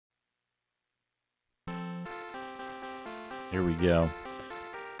Here we go.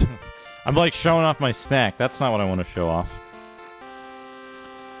 I'm like showing off my snack. That's not what I want to show off.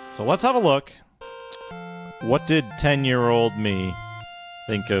 So let's have a look. What did 10-year-old me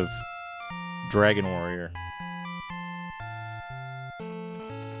think of Dragon Warrior?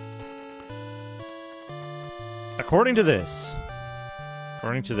 According to this,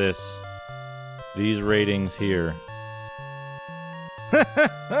 these ratings here.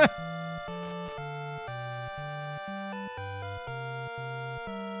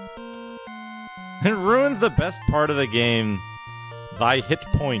 It ruins the best part of the game. Thy hit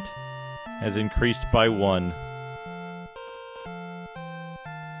point has increased by 1.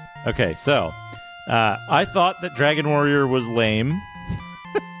 Okay, so I thought that Dragon Warrior was lame.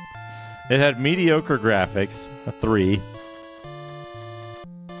 It had mediocre graphics, a 3.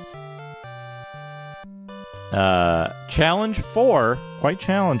 Challenge 4, quite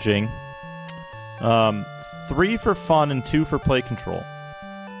challenging. 3 for fun and 2 for play control.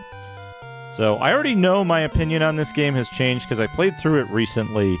 So I already know my opinion on this game has changed because I played through it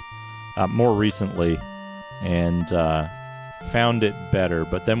recently, more recently, and found it better.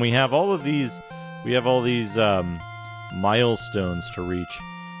 But then we have all these milestones to reach.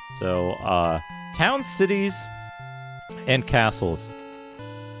 So towns, cities, and castles.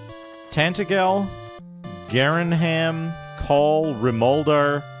 Tantegel, Garenham, Call,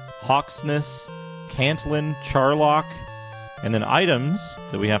 Rimuldar, Hawksness, Cantlin, Charlock, and then items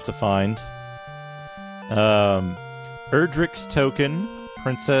that we have to find. Erdrick's Token,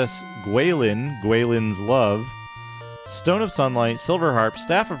 Princess Gwaelin, Gwaelin's Love, Stone of Sunlight, Silver Harp,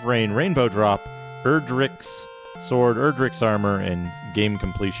 Staff of Rain, Rainbow Drop, Erdrick's Sword, Erdrick's Armor, and game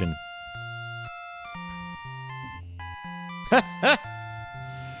completion.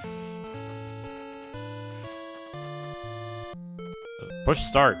 Push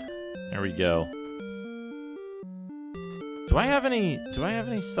start. There we go. Do I have any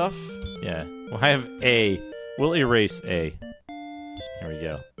stuff? Yeah. Well, I have A. We'll erase A. Here we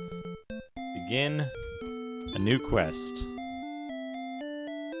go. Begin a new quest.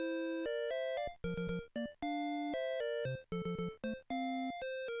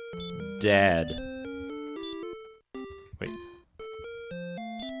 Dad. Wait.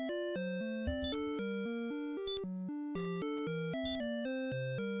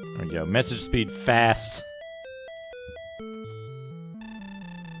 There we go. Message speed fast.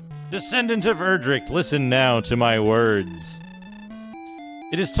 Descendant of Erdrick, listen now to my words.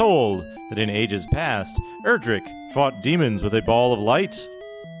 It is told that in ages past, Erdrick fought demons with a ball of light.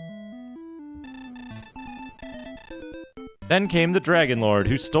 Then came the Dragon Lord,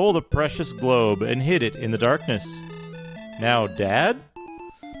 who stole the precious globe and hid it in the darkness. Now, Dad?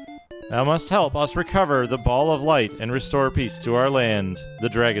 Thou must help us recover the ball of light and restore peace to our land. The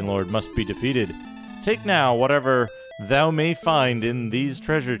Dragon Lord must be defeated. Take now whatever thou may find in these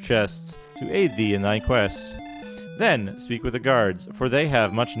treasure chests to aid thee in thy quest. Then speak with the guards, for they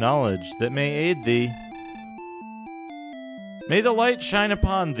have much knowledge that may aid thee. May the light shine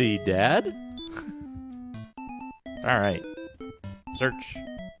upon thee, Dad. Alright. Search.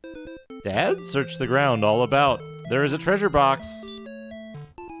 Dad? Search the ground all about. There is a treasure box.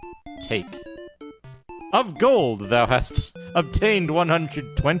 Take. Of gold thou hast obtained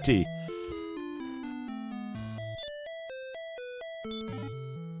 120.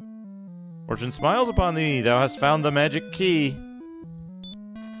 Fortune smiles upon thee, thou hast found the magic key.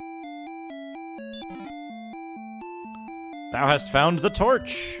 Thou hast found the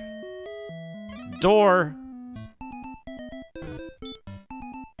torch. Door.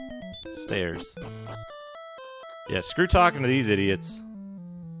 Stairs. Yeah, screw talking to these idiots.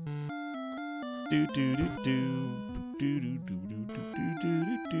 Do do do do do do do do do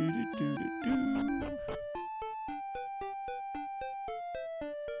do do do do.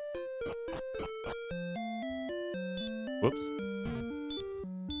 Whoops.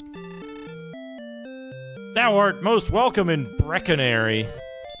 Thou art most welcome in Brecconary.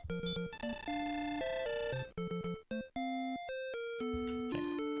 Okay.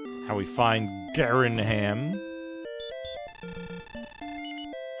 How we find Garenham.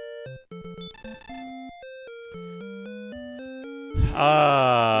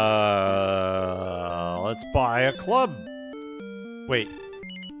 Let's buy a club. Wait.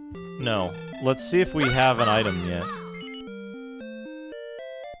 No. Let's see if we have an item yet.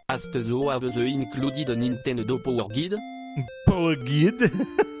 Hast thou have the included Nintendo Power Guide? Power Guide?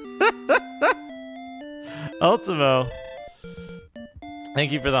 Ultimo.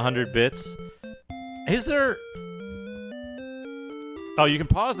 Thank you for the 100 bits. Is there... Oh, you can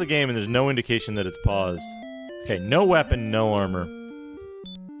pause the game and there's no indication that it's paused. Okay, no weapon, no armor.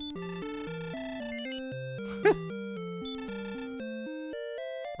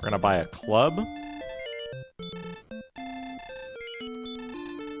 We're gonna buy a club.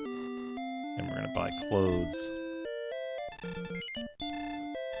 And we're gonna buy clothes.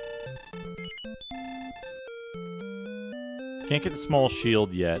 Can't get the small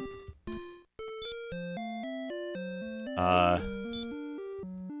shield yet.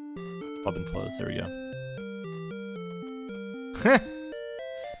 Club and clothes, there we go.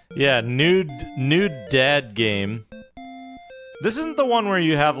 Yeah, nude dad game. This isn't the one where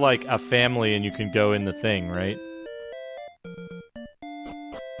you have, like, a family and you can go in the thing, right?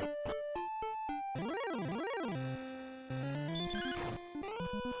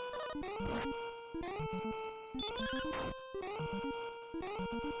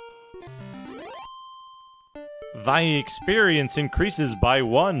 Thy experience increases by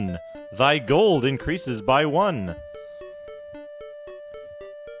 1. Thy gold increases by 1.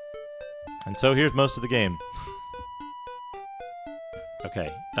 And so here's most of the game. Okay,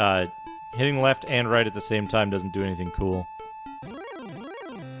 hitting left and right at the same time doesn't do anything cool.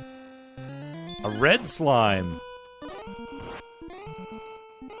 A red slime!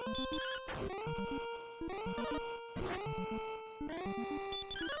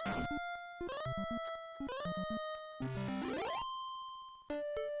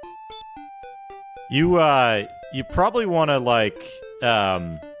 You probably want to, like,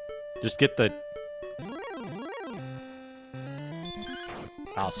 just get the...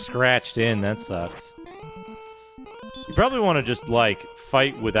 Oh, scratched in, that sucks. You probably want to just, like,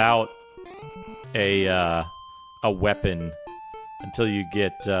 fight without a weapon until you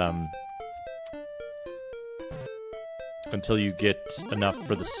get enough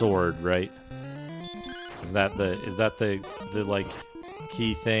for the sword, right? Is that the like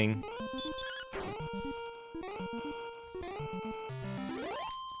key thing?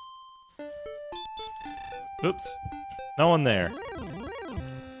 Oops. No one there.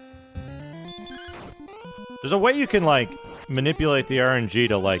 There's a way you can, like, manipulate the RNG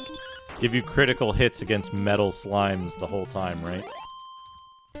to, like, give you critical hits against metal slimes the whole time, right?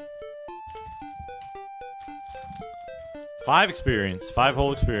 5 experience. 5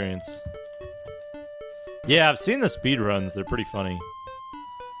 whole experience. Yeah, I've seen the speedruns. They're pretty funny.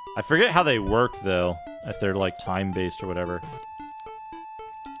 I forget how they work, though. If they're, like, time-based or whatever.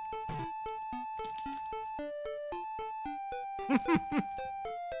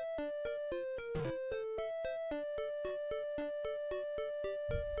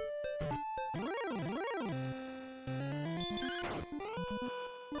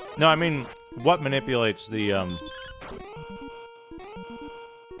 No, I mean, what manipulates the,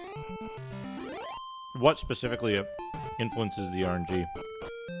 what specifically influences the RNG?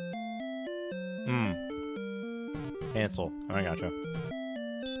 Cancel. Oh, I gotcha.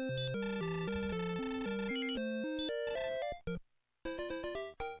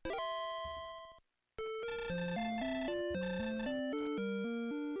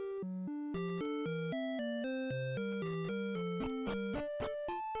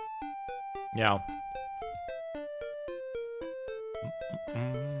 Yeah.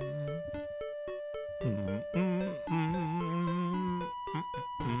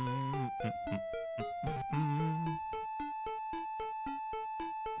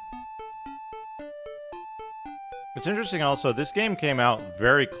 It's interesting also, this game came out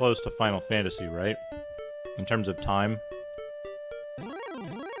very close to Final Fantasy, right? In terms of time.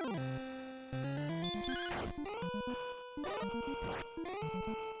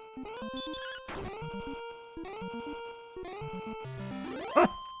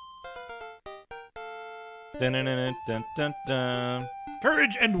 Dun, dun, dun, dun, dun, dun.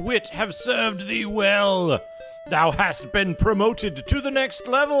 Courage and wit have served thee well. Thou hast been promoted to the next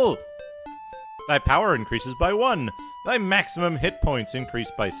level. Thy power increases by 1. Thy maximum hit points increase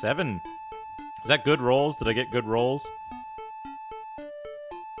by 7. Is that good rolls? Did I get good rolls?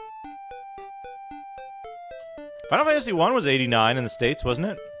 Final Fantasy 1 was 89 in the States, wasn't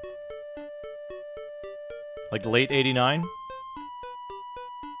it? Like late 89?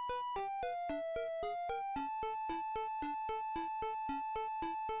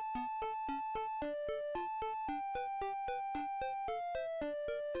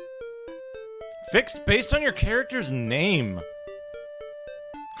 Fixed based on your character's name.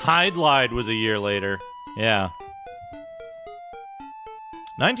 Hydlide was a year later. Yeah.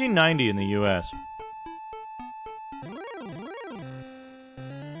 1990 in the US.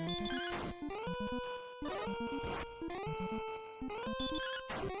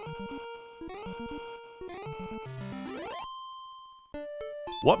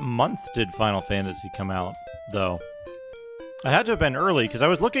 What month did Final Fantasy come out, though? It had to have been early, because I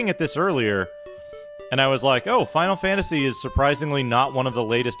was looking at this earlier, And I was like, oh, Final Fantasy is surprisingly not one of the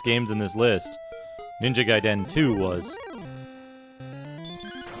latest games in this list. Ninja Gaiden 2 was.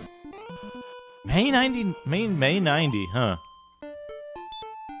 May 90, huh?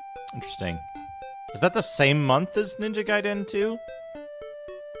 Interesting. Is that the same month as Ninja Gaiden 2?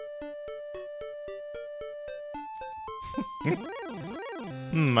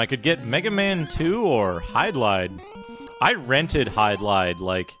 I could get Mega Man 2 or Hydlide. I rented Hydlide,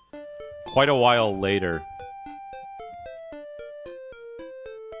 like, quite a while later.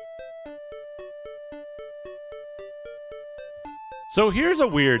 So here's a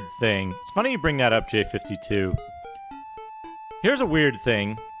weird thing. It's funny you bring that up, J52. Here's a weird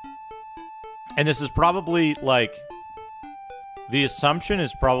thing. And this is probably, like... The assumption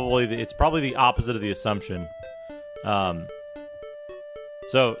is probably... It's probably the opposite of the assumption.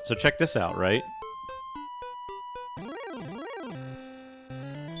 So check this out, right?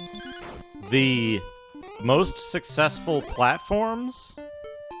 The most successful platforms...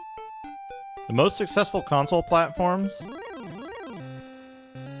 The most successful console platforms...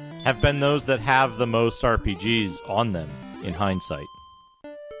 have been those that have the most RPGs on them, in hindsight.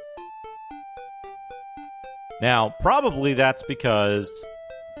 Now, probably that's because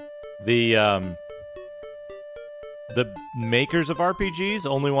the makers of RPGs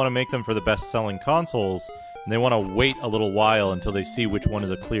only want to make them for the best-selling consoles, and they want to wait a little while until they see which one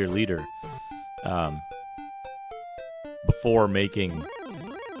is a clear leader, before making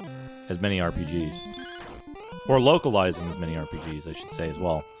as many RPGs. Or localizing as many RPGs, I should say, as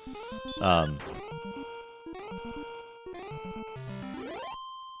well.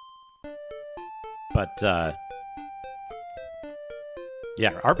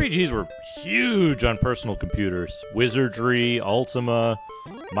 Yeah, RPGs were huge on personal computers. Wizardry, Ultima,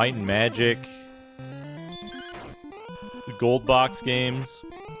 Might and Magic, the Gold Box games.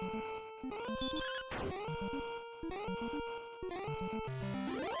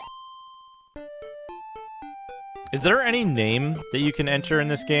 Is there any name that you can enter in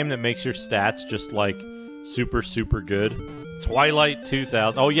this game that makes your stats just, like, super, super good? Twilight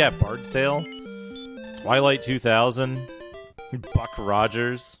 2000. Oh, yeah, Bard's Tale. Twilight 2000. Buck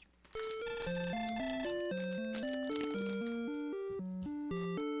Rogers.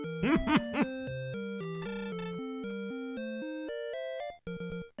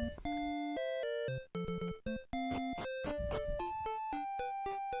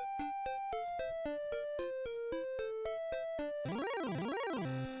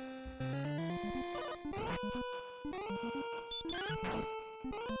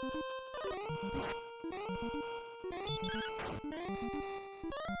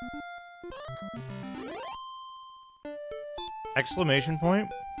 Exclamation point?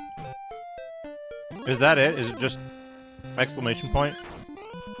 Is that it? Is it just exclamation point?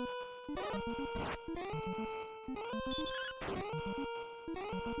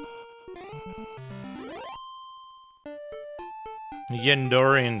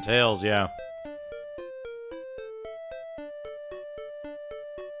 Yendorian Tales, yeah.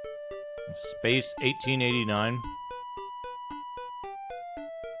 Space 1889.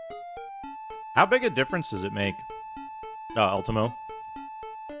 How big a difference does it make? Ultimo.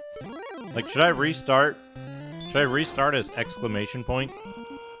 Like, should I restart? Should I restart as exclamation point?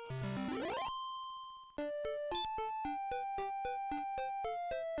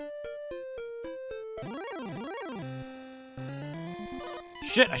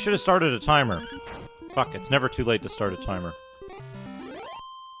 Shit, I should have started a timer. Fuck, it's never too late to start a timer.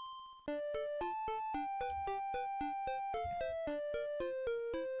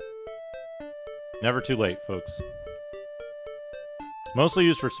 Never too late, folks. Mostly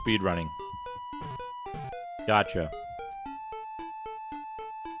used for speedrunning. Gotcha.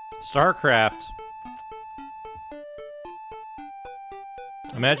 StarCraft.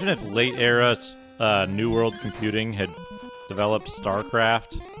 Imagine if late era New World Computing had developed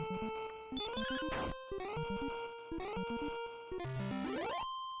StarCraft.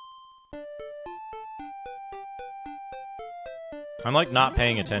 I'm like not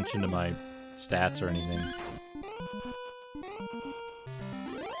paying attention to my stats or anything.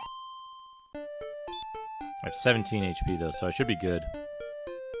 I have 17 HP though, so I should be good.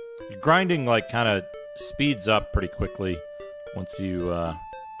 Your grinding like kind of speeds up pretty quickly once you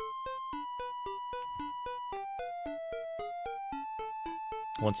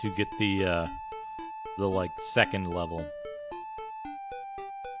get the like second level.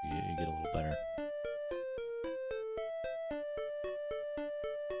 You get a little better.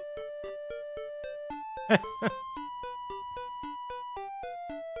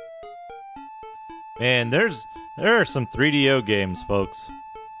 Man, there are some 3DO games, folks.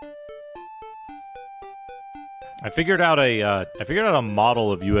 I figured out a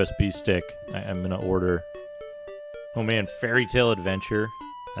model of USB stick. I'm gonna order. Oh man, Fairy Tale Adventure.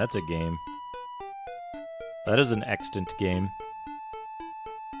 That's a game. That is an extant game.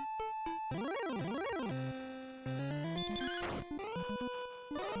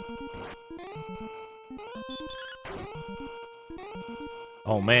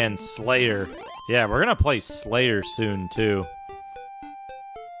 Oh man, Slayer. Yeah, we're gonna play Slayer soon too.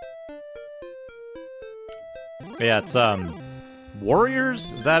 Yeah, it's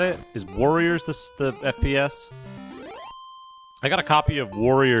Warriors? Is that it? Is Warriors the FPS? I got a copy of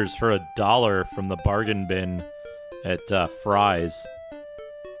Warriors for $1 from the bargain bin at Fry's.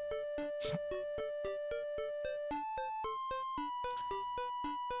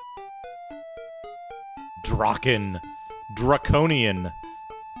 Draconian.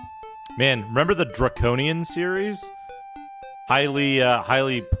 Man, remember the Draconian series?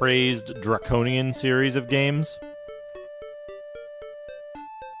 Highly praised Draconian series of games.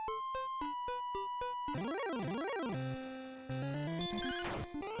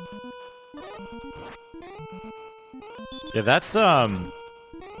 Yeah, that's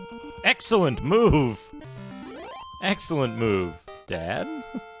excellent move. Excellent move, Dad.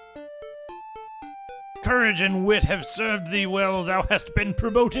 Courage and wit have served thee well. Thou hast been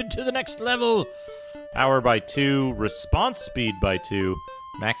promoted to the next level. Power by 2, response speed by 2,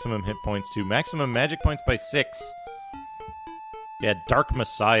 maximum hit points 2, maximum magic points by 6. Yeah, Dark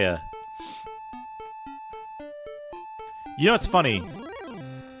Messiah. You know what's funny?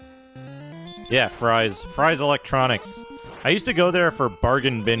 Yeah, Fry's Electronics. I used to go there for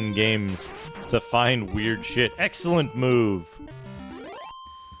bargain bin games to find weird shit. Excellent move.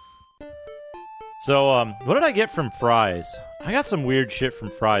 So, what did I get from Fry's? I got some weird shit from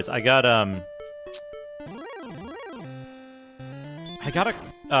Fry's. I got a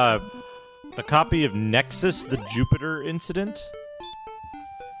copy of Nexus: The Jupiter Incident.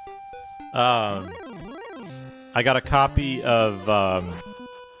 I got a copy of that,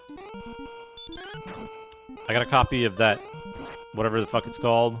 whatever the fuck it's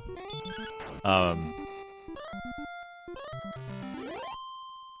called.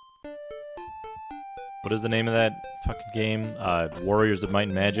 What is the name of that fucking game? Warriors of Might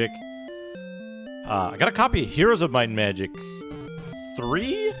and Magic. I got a copy of Heroes of Might and Magic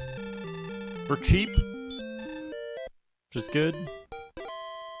 3 for cheap, which is good.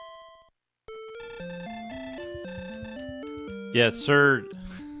 Yeah, Sir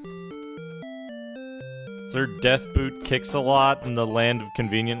Deathboot kicks a lot in the land of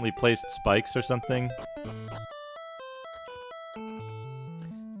conveniently placed spikes or something.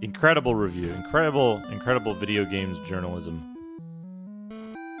 Incredible review. Incredible video games journalism.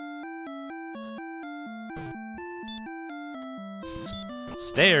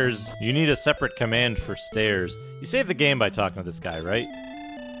 Stairs? You need a separate command for stairs. You save the game by talking to this guy, right?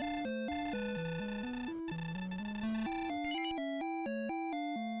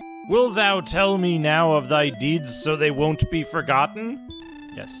 Will thou tell me now of thy deeds so they won't be forgotten?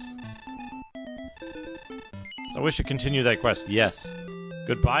 Yes. So I wish to continue thy quest. Yes.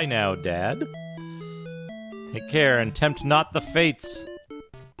 Goodbye now, Dad. Take care and tempt not the fates.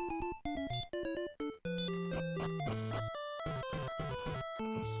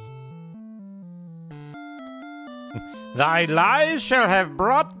 Oops. Thy lies shall have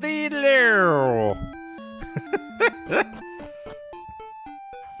brought thee low.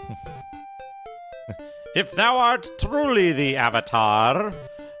 If thou art truly the Avatar,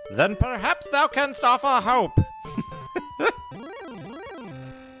 then perhaps thou canst offer hope.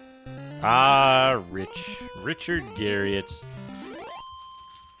 Ah, Richard Garriott.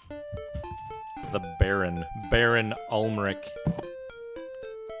 The Baron Ulmrich.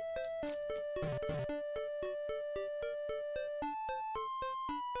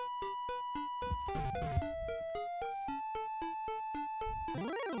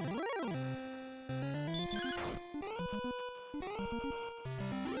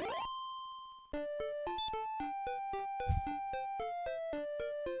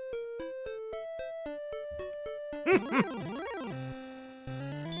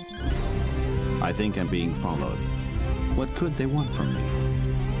 I think I'm being followed. What could they want from me?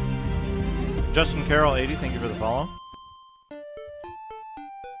 Justin Carroll 80, thank you for the follow.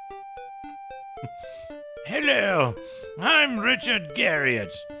 Hello, I'm Richard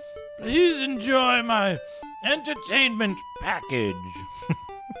Garriott. Please enjoy my entertainment package.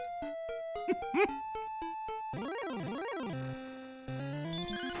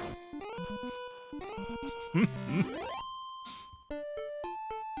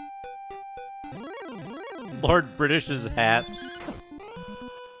 Lord British's hats.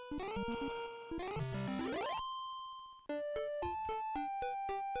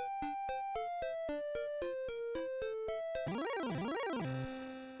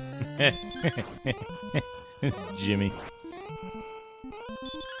 Jimmy.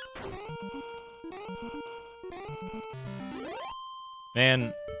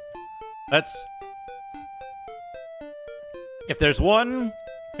 Man, that's... If there's one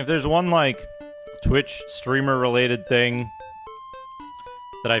like Twitch streamer related thing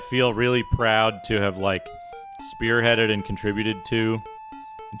that I feel really proud to have like spearheaded and contributed to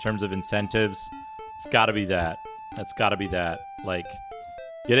in terms of incentives, it's gotta be that. That's gotta be that. Like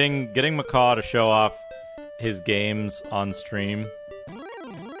getting Macaw to show off his games on stream.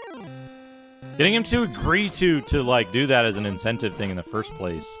 Getting him to agree to like do that as an incentive thing in the first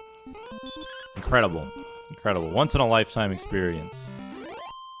place. Incredible. Incredible. Once in a lifetime experience.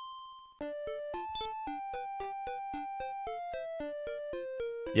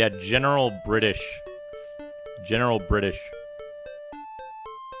 Yeah, General British. General British.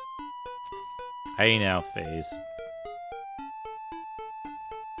 Hey now, FaZe.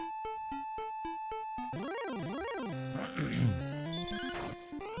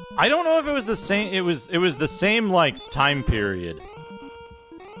 I don't know if it was the same. It was the same like time period.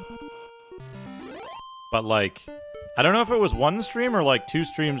 But like, I don't know if it was one stream or like two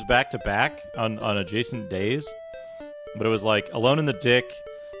streams back to back on adjacent days. But it was like Alone in the Dick.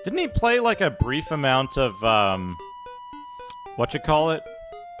 Didn't he play like a brief amount of whatchamacallit?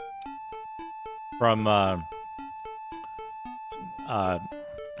 From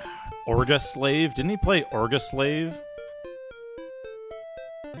Orga Slave? Didn't he play Orga Slave?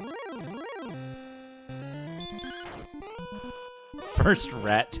 First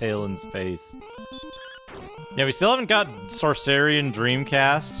rat tail in space. Yeah, we still haven't got Sorcerian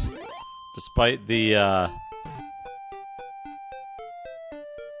Dreamcast, despite the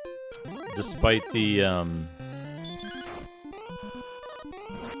despite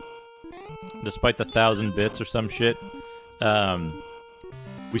the 1,000 bits or some shit.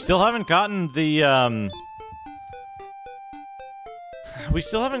 We still haven't gotten the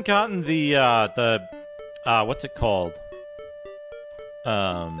what's it called?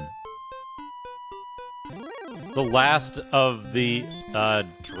 The last of the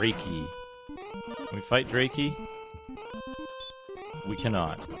Drakey. Can we fight Drakey? We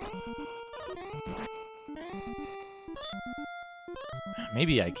cannot.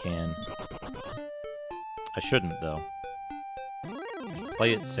 Maybe I can. I shouldn't, though.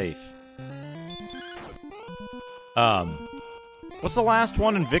 Play it safe. What's the last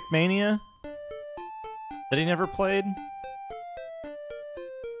one in Vicmania that he never played?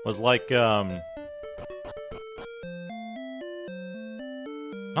 Was like, not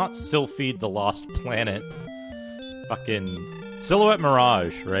Sylphid the Lost Planet. Fucking Silhouette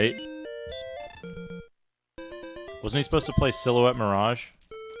Mirage, right? Wasn't he supposed to play Silhouette Mirage?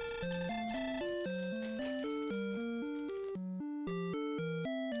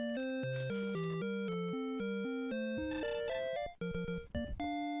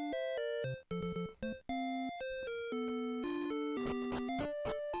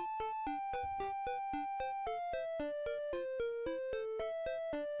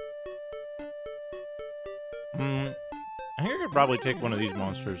 I think I could probably take one of these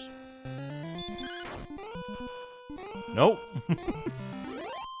monsters. Nope.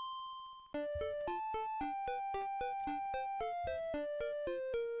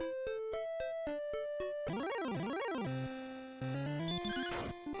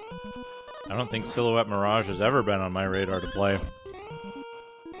 I don't think Silhouette Mirage has ever been on my radar to play.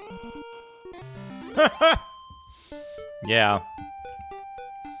 Yeah.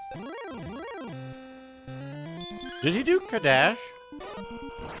 Did he do Kadash?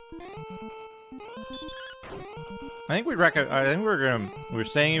 I think we were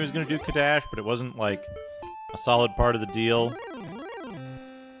saying he was gonna do Kadash, but it wasn't like a solid part of the deal.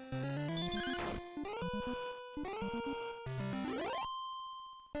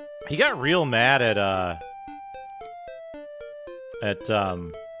 He got real mad at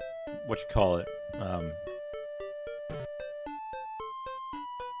whatchamacallit?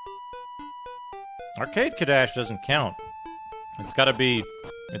 Arcade Kadash doesn't count. It's gotta be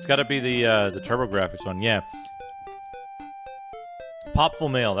the TurboGrafx one, yeah. Popful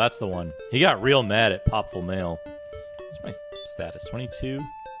Mail, that's the one. He got real mad at Popful Mail. What's my status? 22?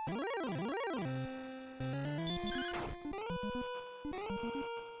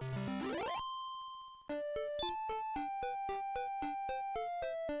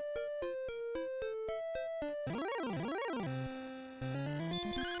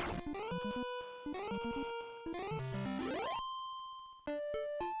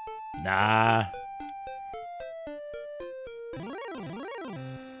 Nah.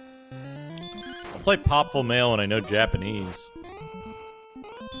 I'll play Popful Mail when I know Japanese.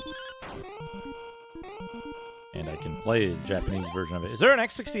 play a Japanese version of it. Is there an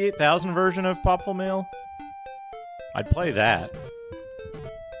X68000 version of Popful Mail? I'd play that.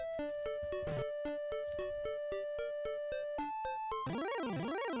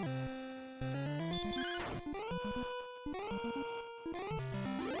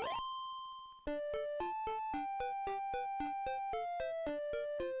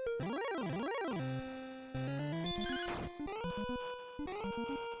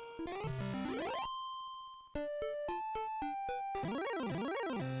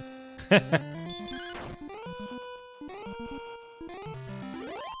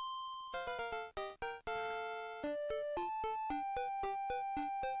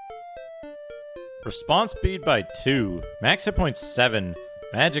 Response speed by 2. Max hit points 7.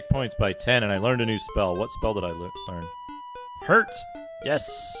 Magic points by 10. And I learned a new spell. What spell did I learn? Hurt!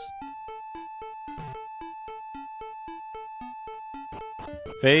 Yes!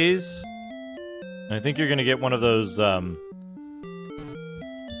 Phase. I think you're gonna get one of those,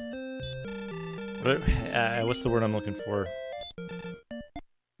 what's the word I'm looking for?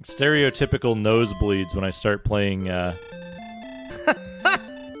 Stereotypical nosebleeds when I start playing, Dot!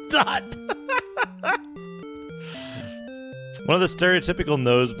 One of the stereotypical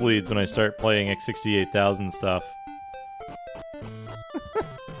nosebleeds when I start playing X68000 stuff.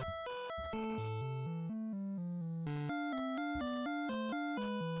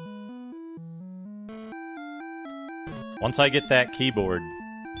 Once I get that keyboard.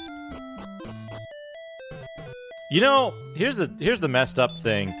 You know, here's the messed up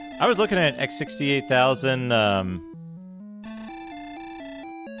thing. I was looking at X68000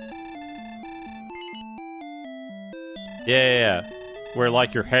 yeah. Where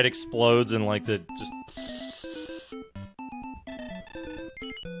like your head explodes and like the just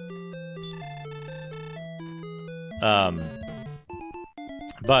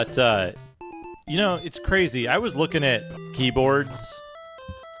you know, it's crazy. I was looking at keyboards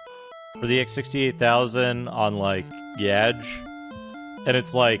for the X68000 on like Yadge, and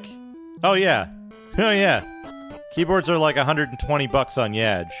it's like, oh yeah, keyboards are like $120 on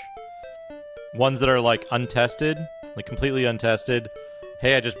Yadge. Ones that are like untested, like completely untested.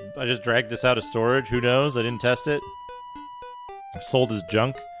 Hey, I just dragged this out of storage. Who knows? I didn't test it. Sold as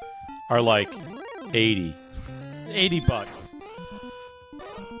junk. Are like $80.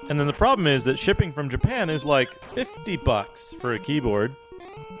 And then the problem is that shipping from Japan is like $50 for a keyboard.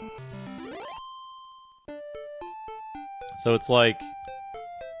 So it's like,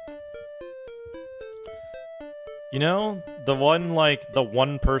 you know, the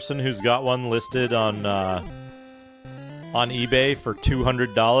one person who's got one listed on eBay for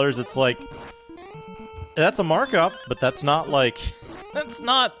 $200, it's like, that's a markup, but that's not like, that's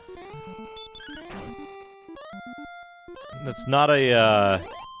not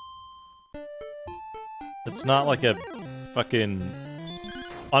it's not like a fucking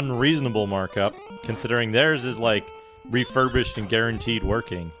unreasonable markup, considering theirs is like refurbished and guaranteed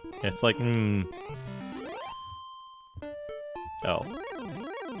working. It's like, oh.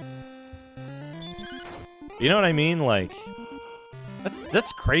 You know what I mean? Like,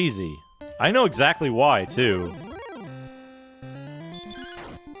 that's crazy. I know exactly why, too.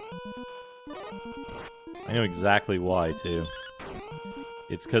 I know exactly why, too.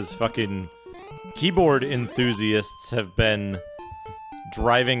 It's because fucking keyboard enthusiasts have been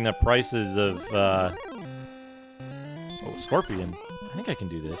driving the prices of, oh, Scorpion. I think I can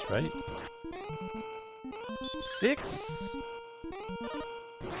do this, right? 6?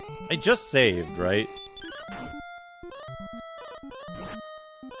 I just saved, right?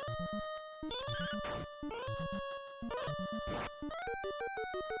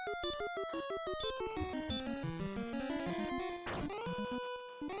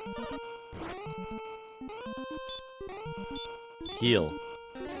 Heal.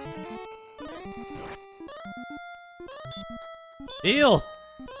 Heal!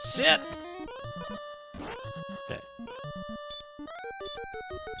 Shit! Okay.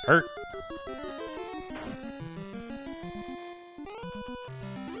 Hurt.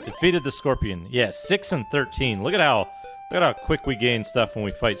 Defeated the Scorpion. Yeah, 6 and 13. Look at how quick we gain stuff when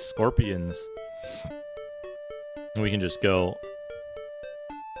we fight scorpions. And we can just go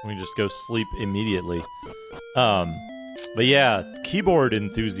sleep immediately. But yeah, keyboard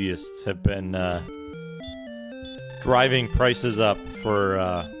enthusiasts have been driving prices up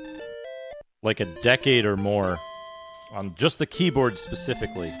for like a decade or more on just the keyboard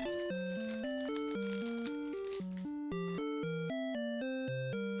specifically.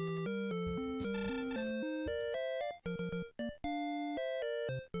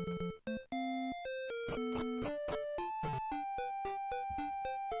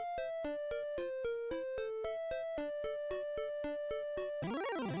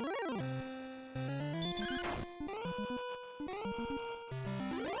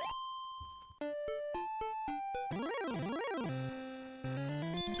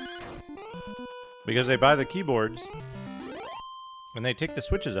 Because they buy the keyboards and they take the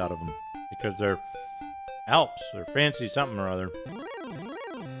switches out of them because they're Alps or fancy something or other.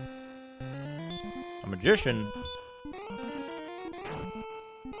 A magician.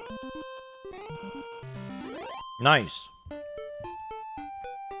 Nice.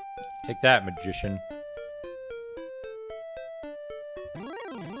 Take that, magician.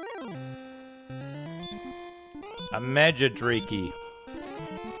 A Magidrakey.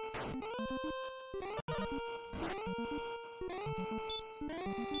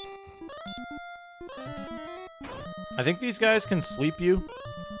 I think these guys can sleep you.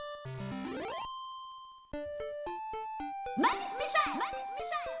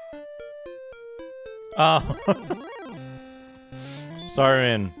 Oh.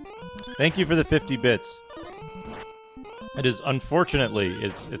 Starman, thank you for the 50 bits. It is unfortunately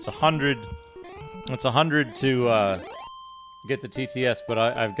it's 100. It's 100 to get the TTS, but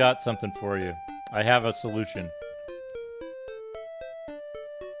I've got something for you. I have a solution.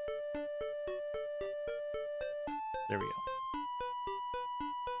 There we go.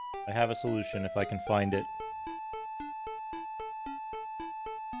 I have a solution if I can find it.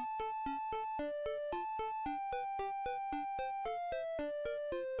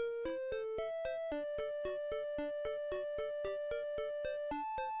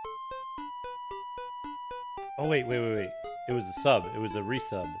 Oh, wait. It was a sub. It was a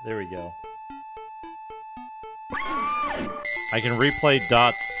resub. There we go. I can replay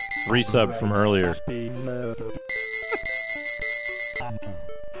Dot's resub from earlier.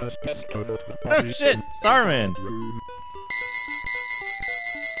 Oh shit, Starman!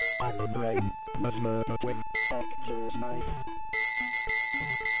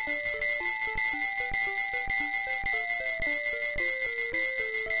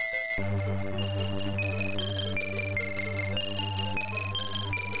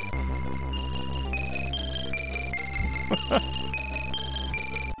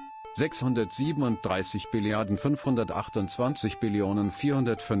 Billiarden 528 Billionen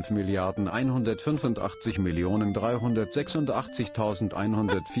 405 Milliarden 185 Millionen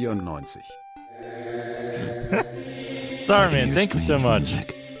 386.194. Starman, thank you so much.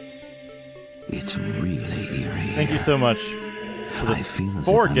 It's really eerie. Thank you so much for the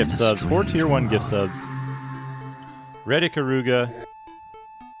 4 gift subs, 4 tier 1 gift subs. Red Ikaruga,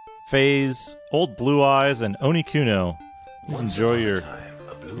 FaZe, Old Blue Eyes, and Onikuno. Please enjoy your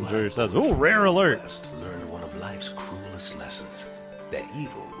subs. Oh, rare alert! Learned one of life's cruelest lessons, that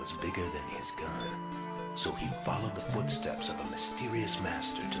evil was bigger than his gun. So he followed the footsteps of a mysterious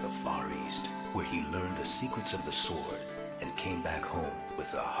master to the Far East, where he learned the secrets of the sword and came back home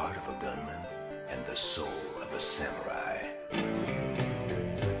with the heart of a gunman and the soul of a samurai.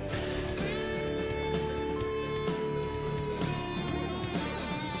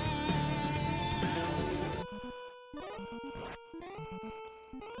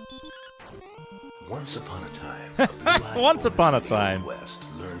 Once upon a time, Once upon a time. West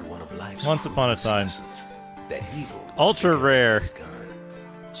learned one of life's Once upon a time. lessons, that evil was Ultra bigger rare. than his gun.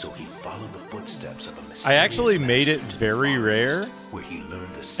 So he followed the footsteps of a mysterious I actually made it master to the very Far rare, East, where he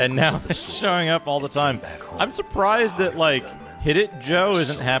learned the secrets and now of the it's sword showing up all the and time. came back home I'm surprised with the that, like, heart of a gunman Hit It Joe and the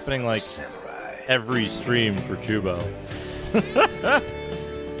isn't soul happening, of a like, samurai. every stream for Chubo.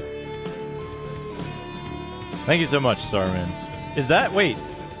 Thank you so much, Starman. Is that... Wait.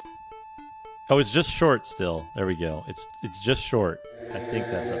 Oh, it's just short still. There we go. It's just short. I think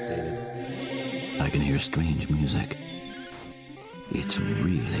that's updated. I can hear strange music. It's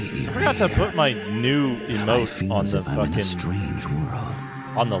really eerie. I forgot to put my new I emote feel on as the if I'm in a fucking... strange world.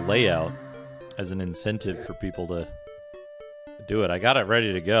 on the layout as an incentive for people to do it. I got it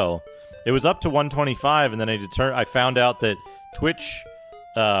ready to go. It was up to 125, and then I found out that Twitch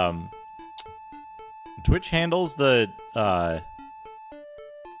handles the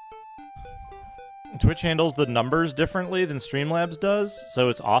numbers differently than Streamlabs does, so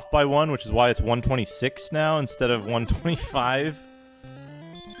it's off by 1, which is why it's 126 now instead of 125.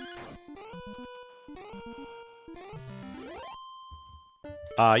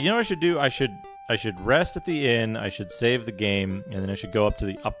 You know what I should do? I should rest at the inn, I should save the game, and then I should go up to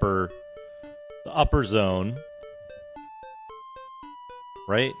the upper zone.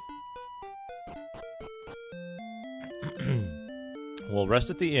 Right? We'll rest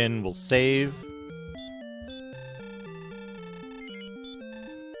at the inn, we'll save.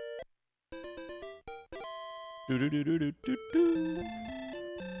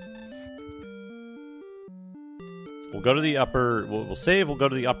 We'll go to the upper... We'll save, we'll go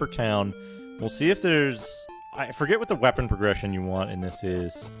to the upper town. We'll see if there's... I forget what the weapon progression you want in this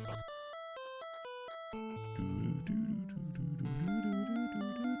is.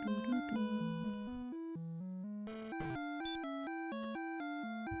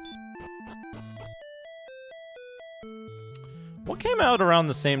 What came out around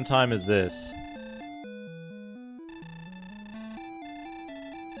the same time as this?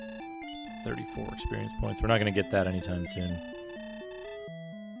 34 experience points. We're not going to get that anytime soon.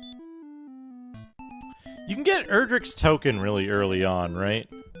 You can get Erdrick's token really early on, right?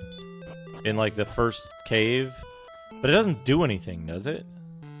 In, like, the first cave. But it doesn't do anything, does it?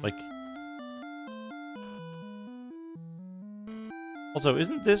 Like... Also,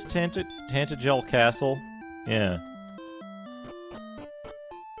 isn't this Tantagel Castle? Yeah.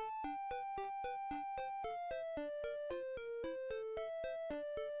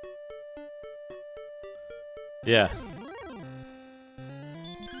 Yeah.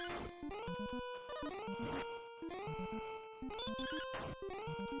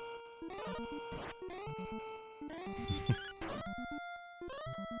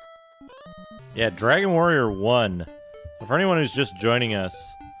 Yeah, Dragon Warrior 1. For anyone who's just joining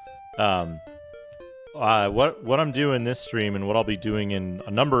us, what I'm doing this stream and what I'll be doing in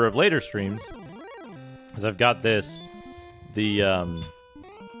a number of later streams is I've got this, the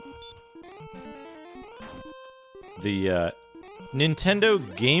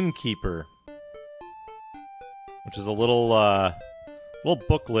Nintendo Gamekeeper, which is a little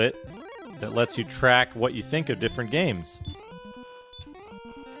booklet that lets you track what you think of different games.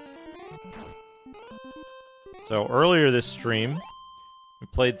 So earlier this stream, we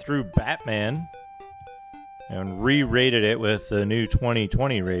played through Batman and re-rated it with the new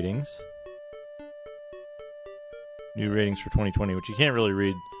 2020 ratings. New ratings for 2020, which you can't really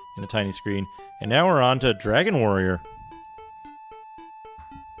read in a tiny screen. And now we're on to Dragon Warrior,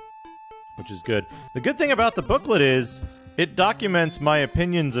 which is good. The good thing about the booklet is it documents my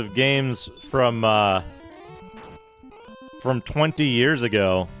opinions of games from 20 years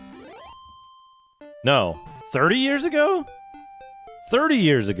ago. No. 30 years ago? 30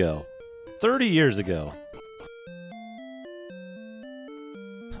 years ago. 30 years ago.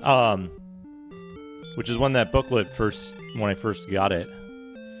 Which is when that booklet when I first got it.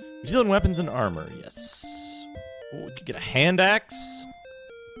 Dealing weapons and armor, yes. Oh, we could get a hand axe.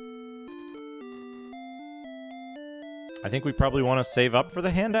 I think we probably want to save up for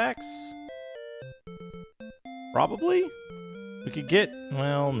the hand axe. Probably? We could get...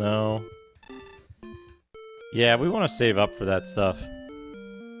 well, no. Yeah, we want to save up for that stuff.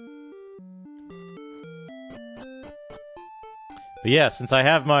 But yeah, since I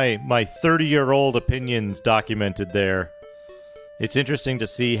have my 30-year-old opinions documented there, it's interesting to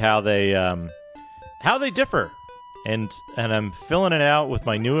see how they differ. And I'm filling it out with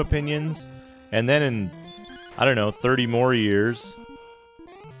my new opinions, and then in, I don't know, 30 more years,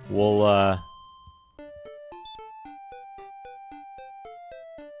 we'll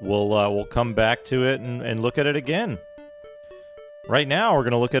come back to it and look at it again. Right now, we're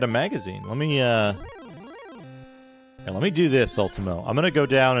gonna look at a magazine. Let me do this, Ultimo. I'm gonna go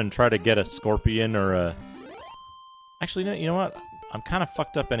down and try to get a scorpion or a... Actually, no, you know what? I'm kind of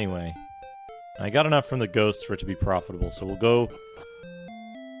fucked up anyway. And I got enough from the ghosts for it to be profitable, so we'll go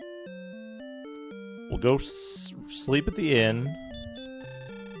sleep at the inn.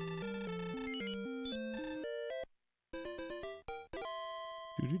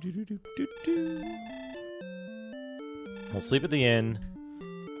 We'll sleep at the inn.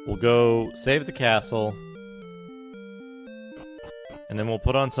 We'll go save the castle. And then we'll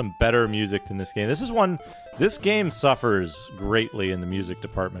put on some better music than this game. This game suffers greatly in the music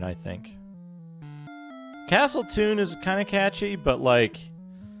department, I think. Castle Tune is kind of catchy, but like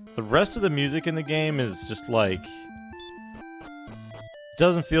the rest of the music in the game is just like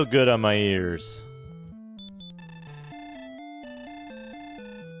doesn't feel good on my ears.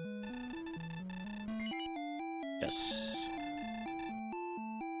 Yes.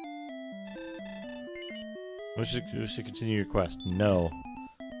 We should continue your quest. No.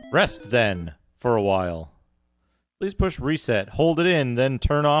 Rest then for a while. Please push reset. Hold it in, then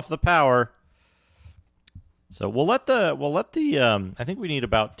turn off the power. So we'll let the I think we need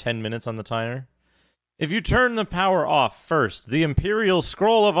about 10 minutes on the timer. If you turn the power off first, the Imperial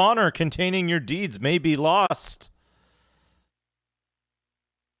Scroll of Honor containing your deeds may be lost.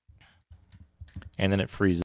 And then it freezes.